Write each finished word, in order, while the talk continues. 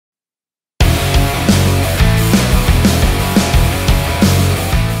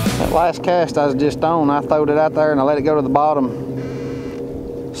last cast I was just on, I throwed it out there and I let it go to the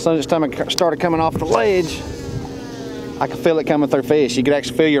bottom. As soon as it started coming off the ledge, I could feel it coming through fish. You could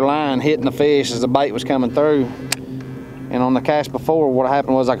actually feel your line hitting the fish as the bait was coming through. And on the cast before, what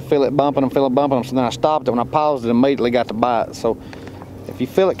happened was I could feel it bumping and feel it bumping. So then I stopped it. When I paused it, immediately got the bite. So if you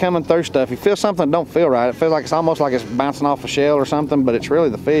feel it coming through stuff, you feel something that don't feel right, it feels like it's almost like it's bouncing off a shell or something, but it's really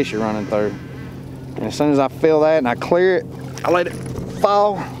the fish you're running through. And as soon as I feel that and I clear it, I let it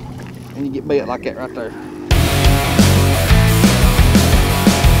fall, and you get bit like that right there.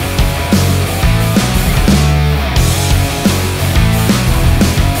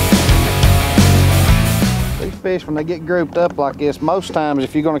 Fish, when they get grouped up like this, most times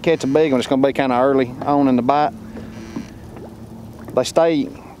if you're going to catch a big one, it's going to be kind of early on in the bite. They stay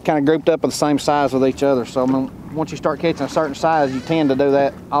kind of grouped up at the same size with each other, so once you start catching a certain size, you tend to do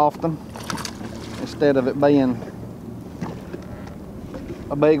that often instead of it being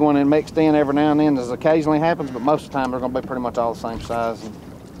a big one and mixed in every now and then, as occasionally happens, but most of the time they're going to be pretty much all the same size. And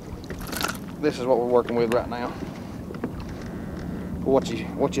this is what we're working with right now.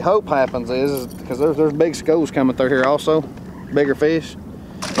 What you hope happens is because there's big schools coming through here also, bigger fish.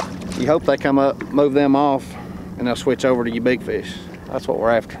 You hope they come up, move them off, and they'll switch over to your big fish. That's what we're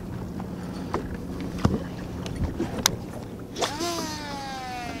after.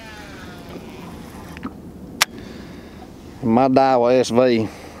 My Daiwa SV,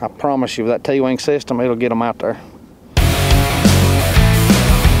 I promise you with that T-wing system, it'll get them out there.